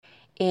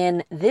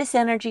In this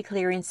energy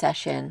clearing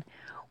session,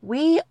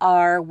 we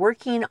are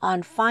working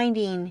on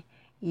finding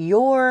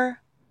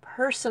your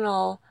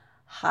personal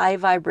high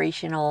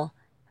vibrational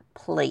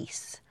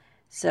place.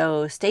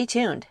 So stay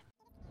tuned.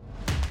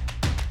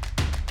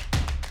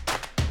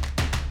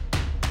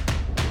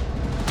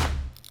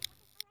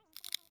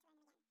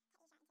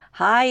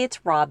 Hi,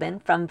 it's Robin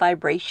from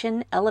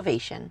Vibration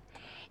Elevation,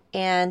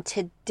 and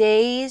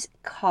today's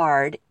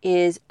card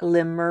is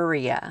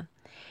Lemuria.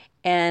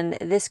 And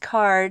this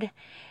card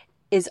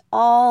is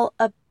all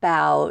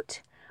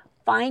about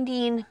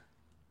finding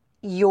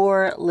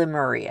your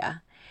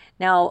Lemuria.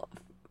 Now,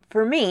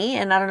 for me,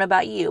 and I don't know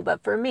about you,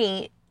 but for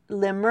me,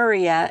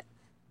 Lemuria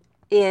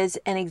is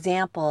an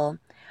example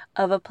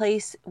of a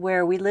place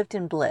where we lived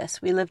in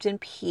bliss, we lived in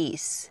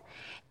peace,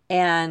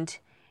 and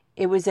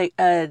it was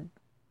a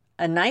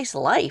nice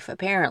life,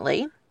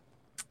 apparently.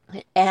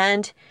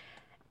 And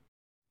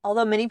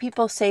although many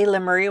people say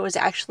Lemuria was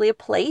actually a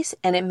place,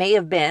 and it may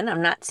have been,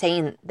 I'm not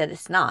saying that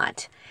it's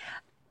not.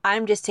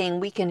 I'm just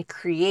saying we can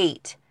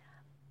create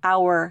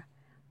our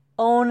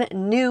own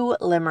new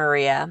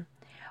Lemuria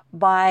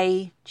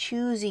by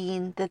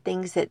choosing the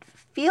things that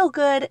feel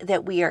good,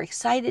 that we are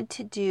excited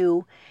to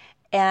do,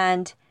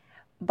 and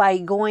by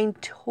going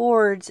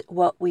towards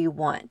what we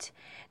want.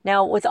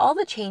 Now, with all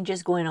the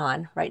changes going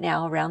on right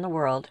now around the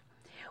world,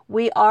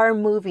 we are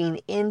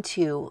moving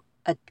into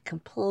a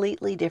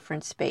completely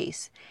different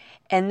space.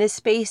 And this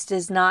space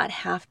does not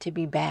have to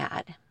be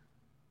bad.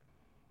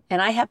 And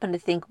I happen to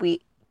think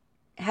we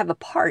have a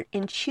part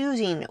in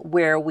choosing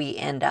where we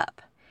end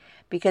up,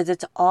 because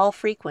it's all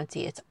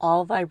frequency, it's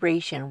all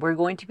vibration. We're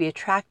going to be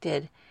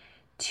attracted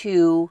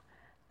to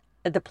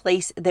the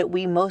place that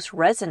we most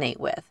resonate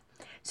with.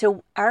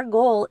 So our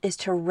goal is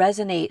to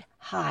resonate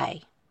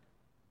high.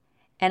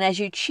 And as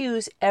you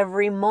choose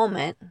every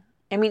moment,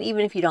 I mean,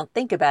 even if you don't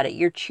think about it,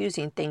 you're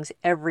choosing things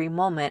every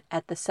moment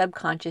at the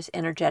subconscious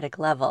energetic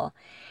level.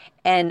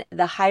 And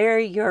the higher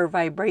your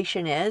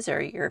vibration is,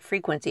 or your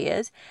frequency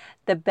is,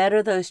 the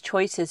better those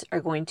choices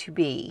are going to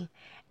be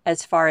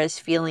as far as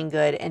feeling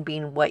good and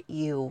being what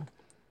you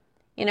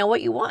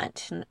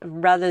want,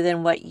 rather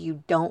than what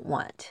you don't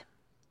want.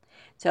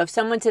 So if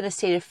someone's in a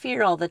state of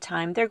fear all the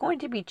time, they're going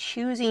to be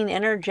choosing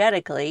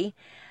energetically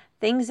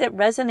things that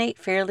resonate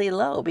fairly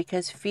low,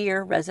 because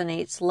fear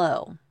resonates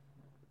low.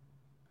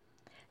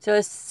 So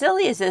as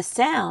silly as this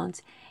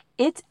sounds,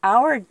 it's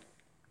our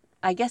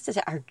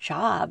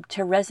job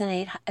to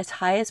resonate as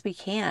high as we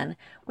can,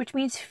 which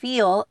means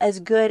feel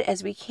as good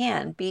as we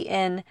can, be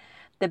in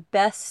the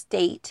best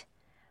state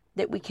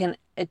that we can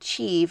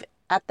achieve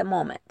at the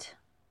moment.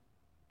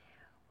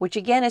 Which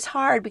again is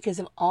hard because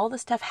of all the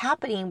stuff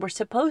happening. We're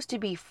supposed to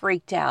be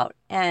freaked out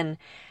and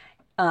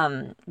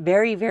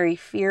very, very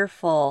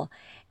fearful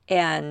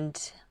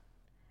and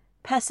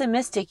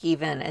pessimistic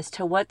even as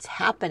to what's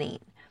happening.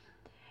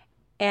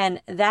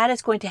 And that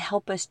is going to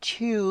help us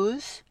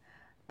choose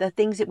the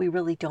things that we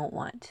really don't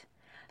want.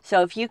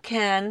 So if you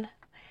can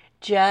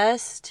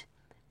just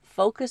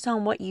focus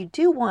on what you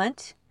do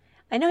want,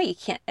 I know you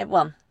can't,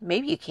 well,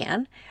 maybe you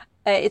can.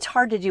 It's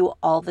hard to do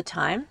all the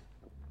time.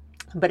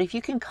 But if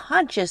you can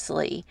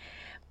consciously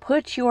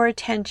put your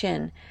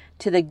attention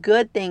to the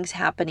good things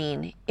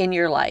happening in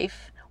your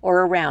life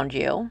or around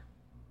you,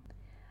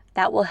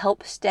 that will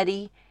help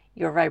steady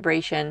your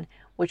vibration,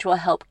 which will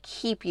help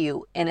keep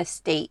you in a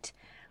state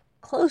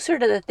closer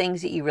to the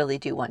things that you really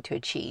do want to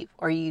achieve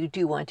or you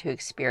do want to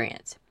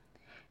experience.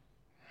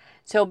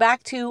 So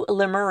back to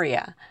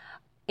Lemuria.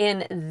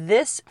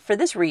 For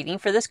this reading,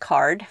 for this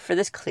card, for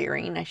this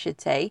clearing, I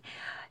should say,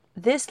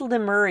 this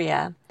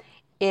Lemuria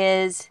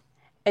is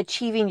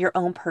achieving your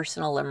own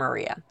personal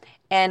Lemuria.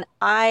 And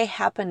I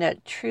happen to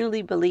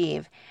truly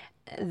believe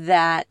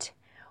that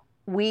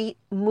we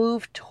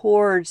move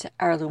towards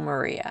our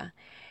Lemuria.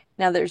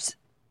 Now there's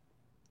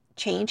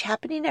change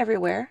happening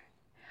everywhere,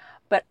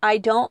 but I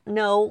don't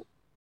know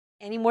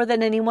any more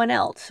than anyone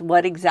else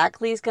what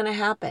exactly is going to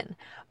happen.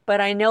 But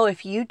I know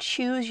if you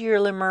choose your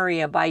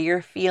Lemuria by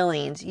your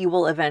feelings, you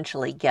will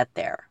eventually get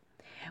there.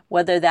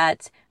 Whether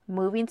that's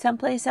moving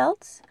someplace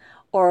else,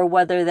 or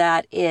whether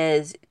that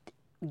is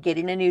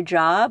getting a new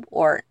job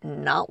or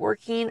not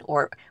working,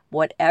 or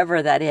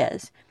whatever that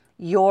is,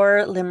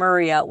 your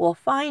Lemuria will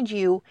find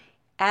you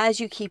as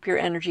you keep your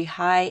energy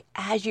high,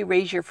 as you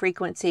raise your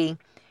frequency,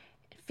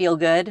 feel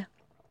good.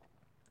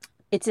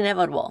 It's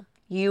inevitable.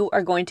 You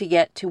are going to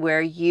get to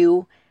where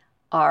you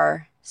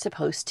are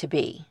supposed to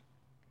be,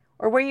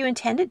 or where you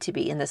intended to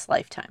be in this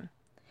lifetime.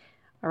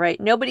 All right.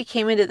 Nobody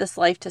came into this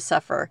life to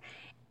suffer.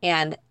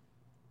 And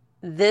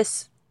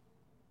this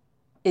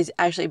is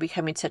actually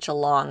becoming such a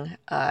long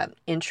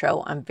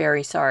intro. I'm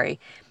very sorry.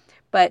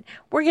 But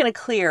we're going to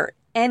clear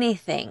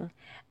anything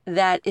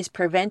that is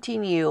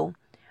preventing you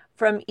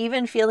from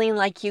even feeling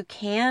like you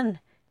can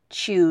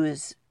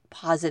choose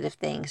positive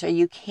things, or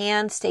you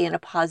can stay in a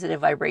positive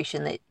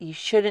vibration, that you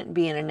shouldn't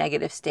be in a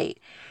negative state.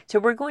 So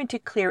we're going to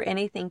clear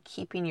anything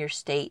keeping your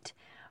state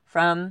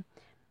from,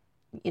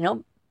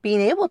 being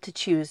able to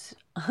choose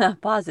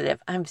positive.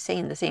 I'm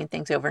saying the same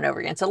things over and over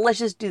again. So let's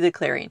just do the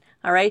clearing.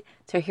 All right.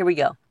 So here we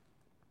go.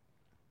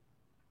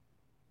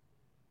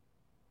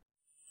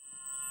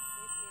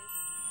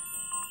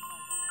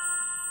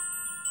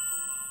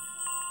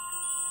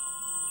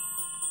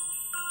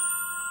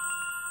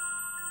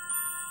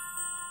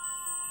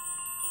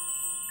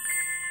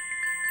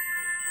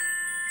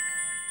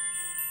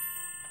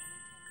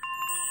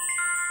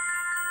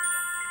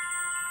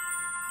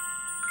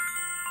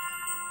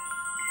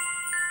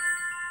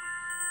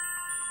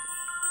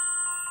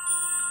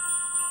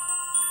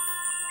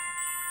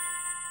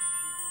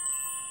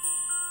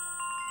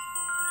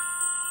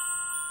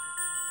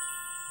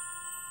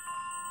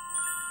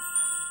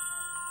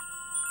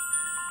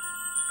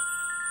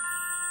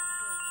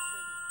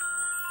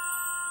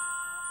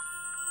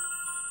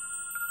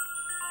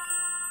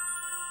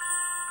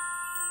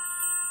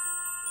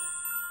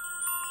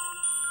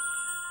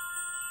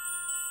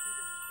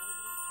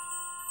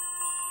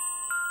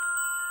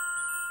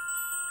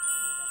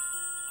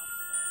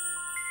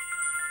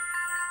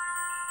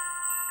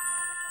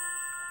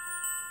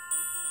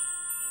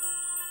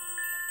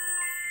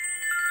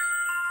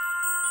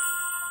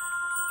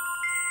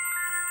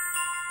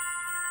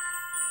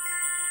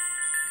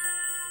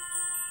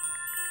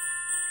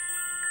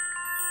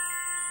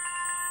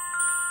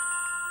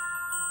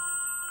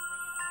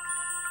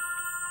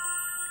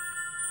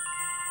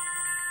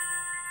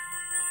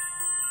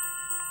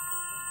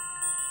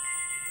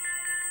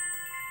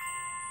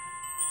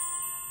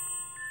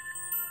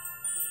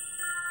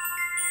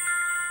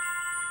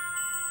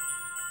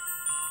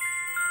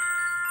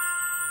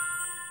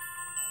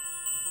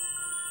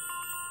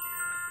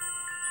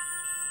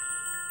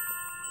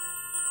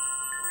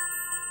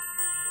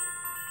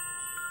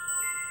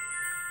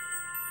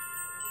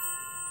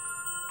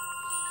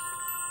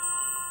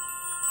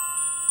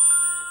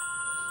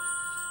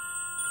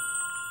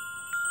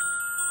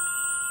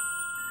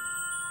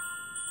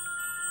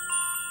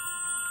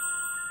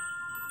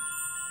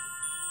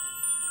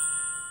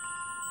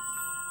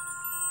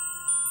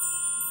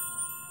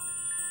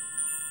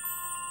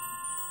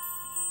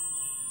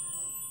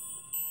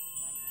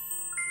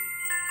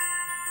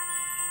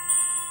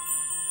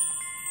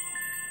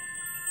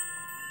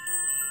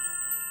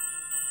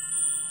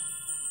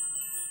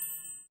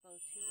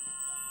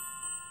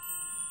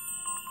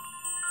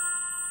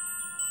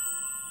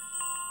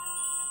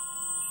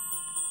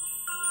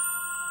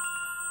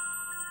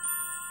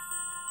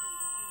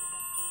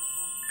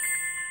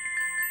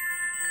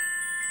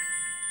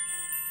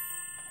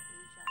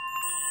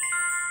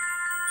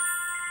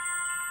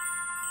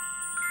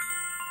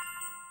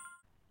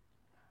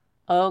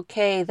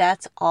 Okay,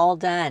 that's all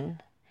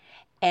done.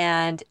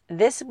 And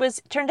this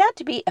turned out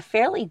to be a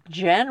fairly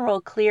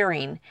general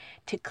clearing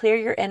to clear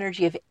your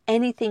energy of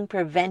anything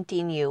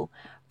preventing you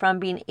from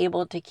being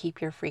able to keep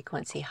your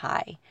frequency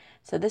high.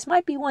 So this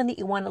might be one that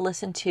you want to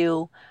listen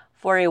to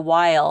for a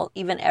while,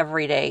 even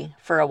every day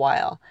for a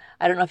while.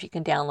 I don't know if you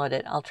can download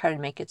it. I'll try to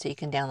make it so you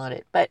can download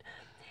it. But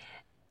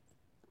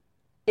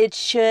it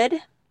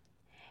should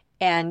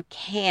and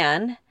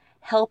can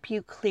help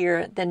you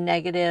clear the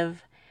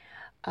negative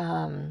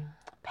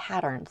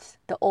patterns,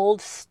 the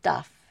old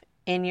stuff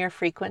in your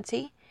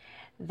frequency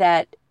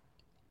that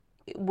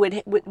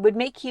would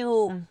make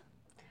you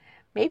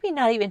maybe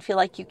not even feel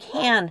like you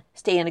can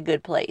stay in a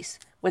good place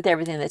with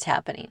everything that's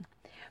happening.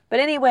 But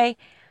anyway,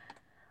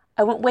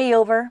 I went way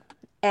over,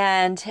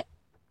 and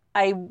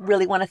I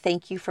really want to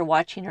thank you for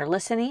watching or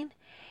listening.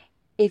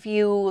 If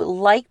you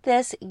like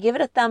this, give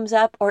it a thumbs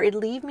up or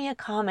leave me a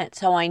comment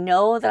so I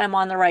know that I'm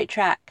on the right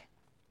track.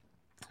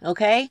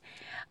 Okay?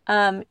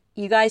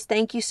 You guys,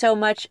 thank you so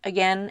much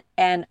again,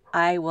 and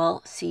I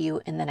will see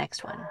you in the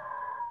next one.